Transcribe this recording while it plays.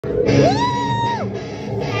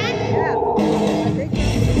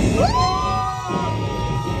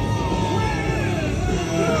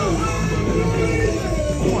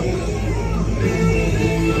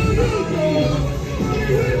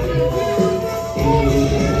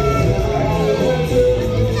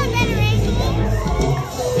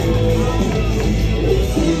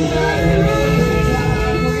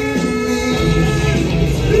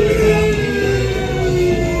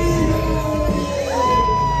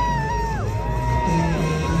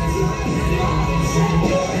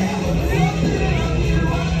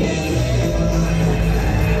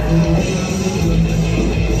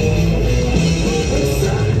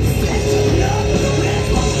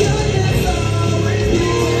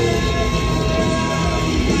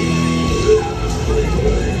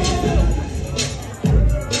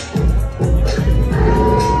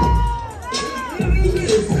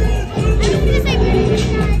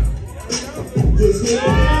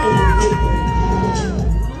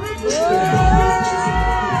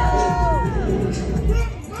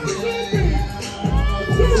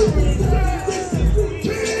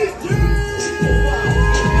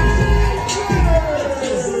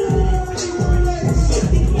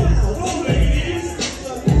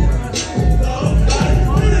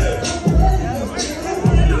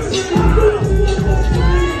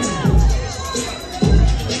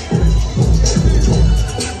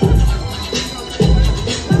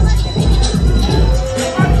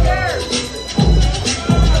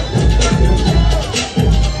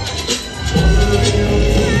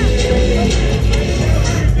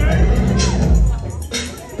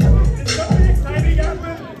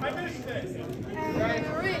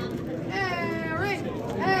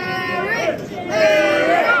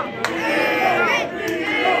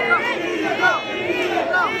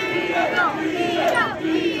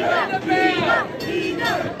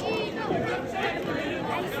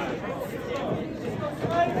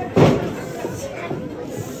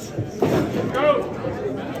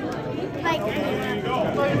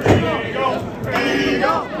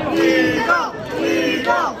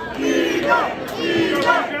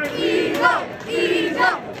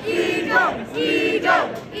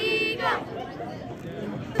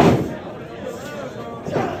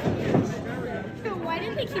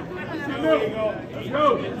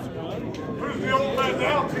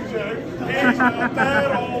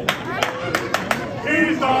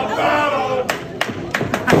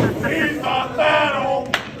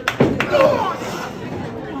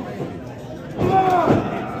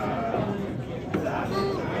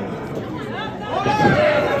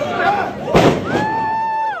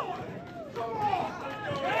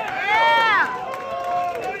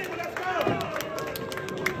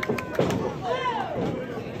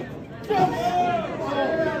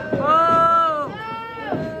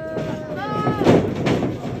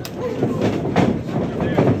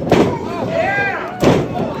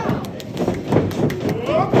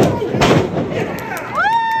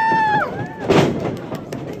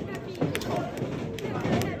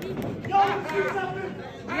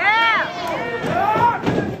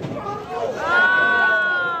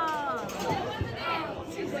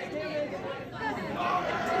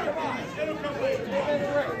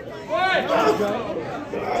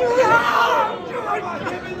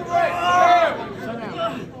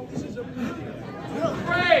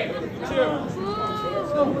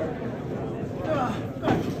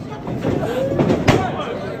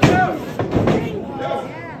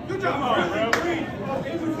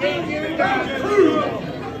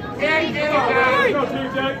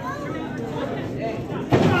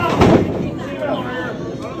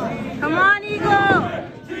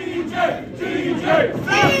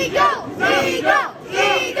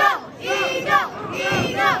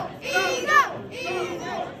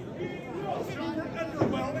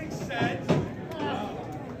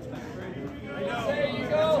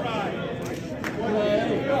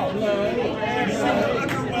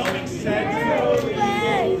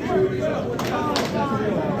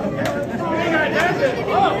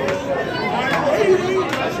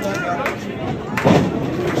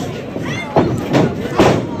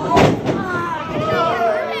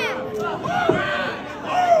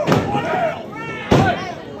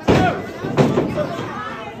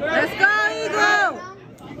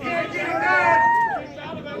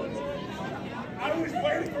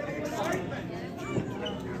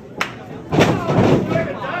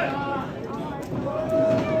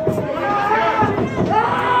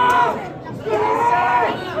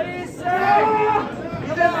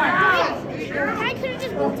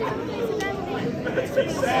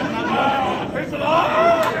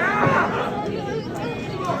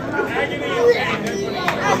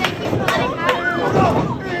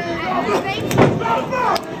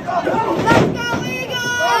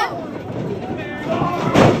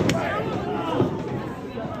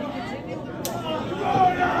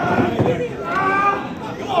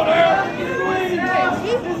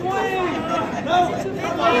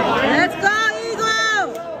Let's go, Eagle!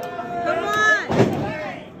 Come on!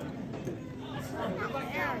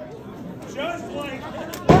 Just like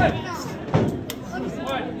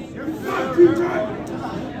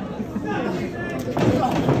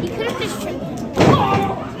He could have just tripped.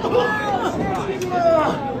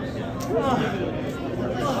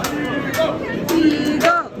 Eagle!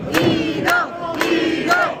 Eagle! Eagle!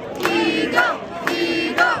 Eagle! Eagle!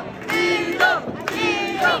 Eagle! Eagle!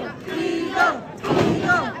 Eagle!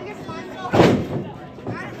 Eagle!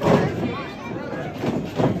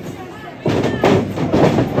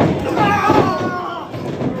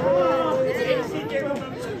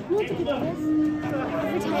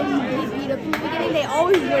 Every time they beat up in the beginning, they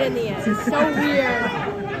always win in the end. It's so weird.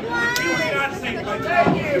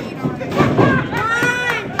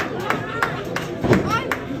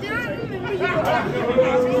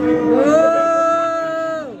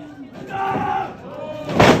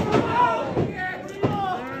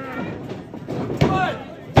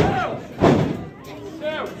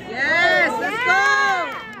 Yes, let's go!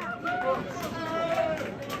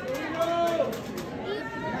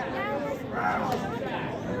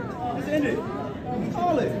 it's ended.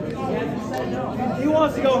 Call it. He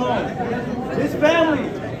wants to go home. His family.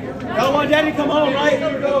 Y'all want Daddy to come home, right? No!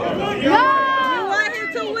 We want him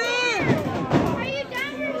to win! Are you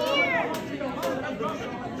down here?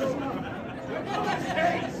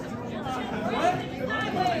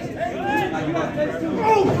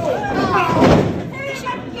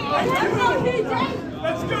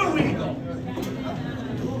 Let's go, Eagle.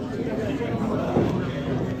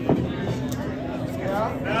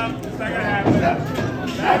 No, it's not gonna happen.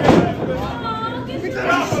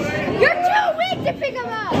 You're too weak to pick him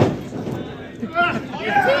up.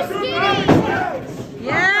 You're too skinny.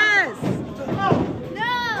 Yes! No.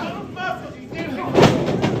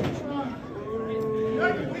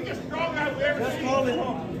 Let's call it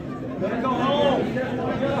home. Let him go home.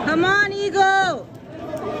 Come on, Eagle!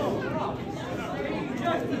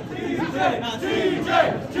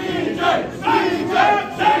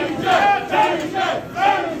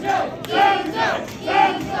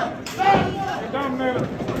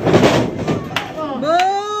 Boo!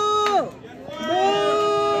 Boo!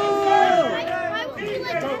 Why would you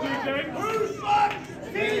let go?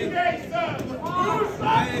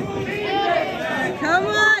 Come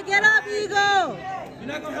on, get up, Eagle! You're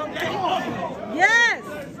not gonna help Daddy? Yes!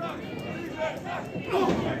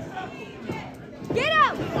 Get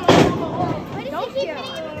up! Why does he keep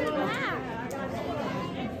hitting him in the back?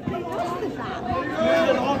 What's the back?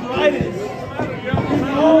 Man, arthritis.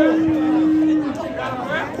 Oh.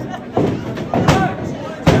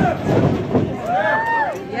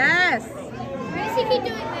 Yes! Why does he keep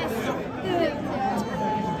doing this?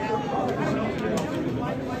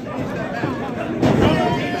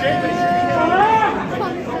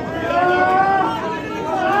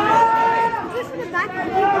 This is the back of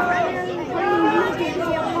the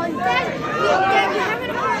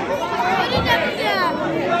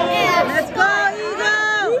Let's go,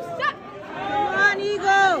 Eagle! Come on,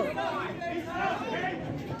 Eagle!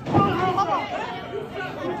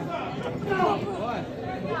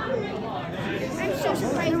 I'm so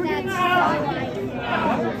surprised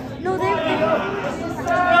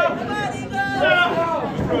that's no,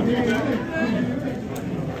 tripping.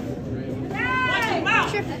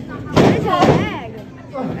 What is your bag?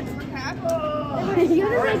 That's what happened. You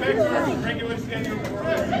gotta make your bag.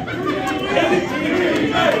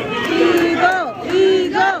 Eagle!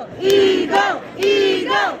 Eagle! Eagle!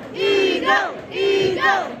 Eagle! Eagle!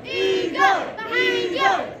 Eagle! Eagle! Behind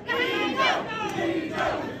you! Behind you!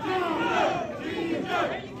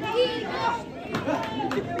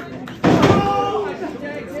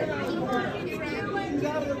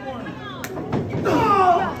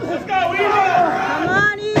 Let's go, Eagle! Come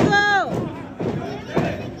on, Eagle!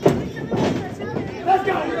 Let's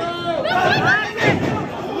go!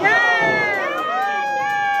 Yes!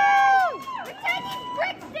 We're taking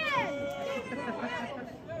Brixton!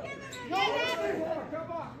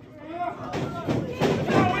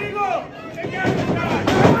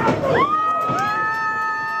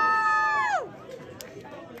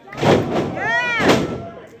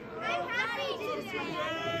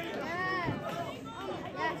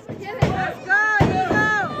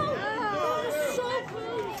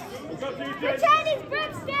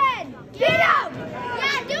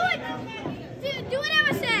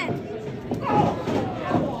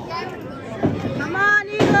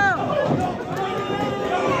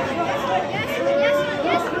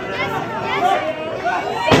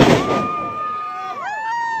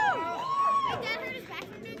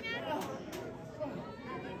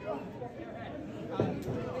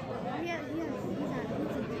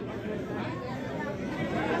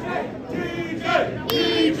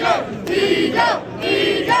 Eagle,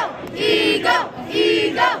 eagle, eagle, eagle,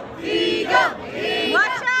 eagle, eagle.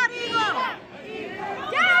 Watch out, Eagle.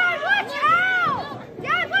 Dad, watch out!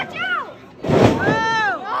 Dad, watch out! Oh!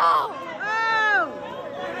 Oh! Oh!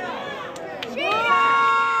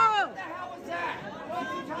 Cheetah!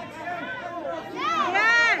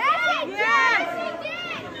 Yes! Yes!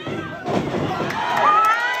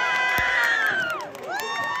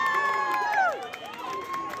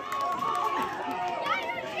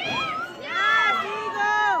 Yes,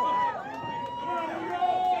 Eagle!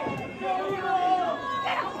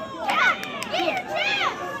 Get your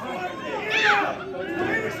chance! Yeah!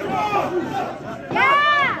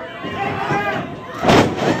 Yeah!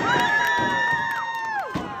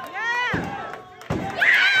 Yeah!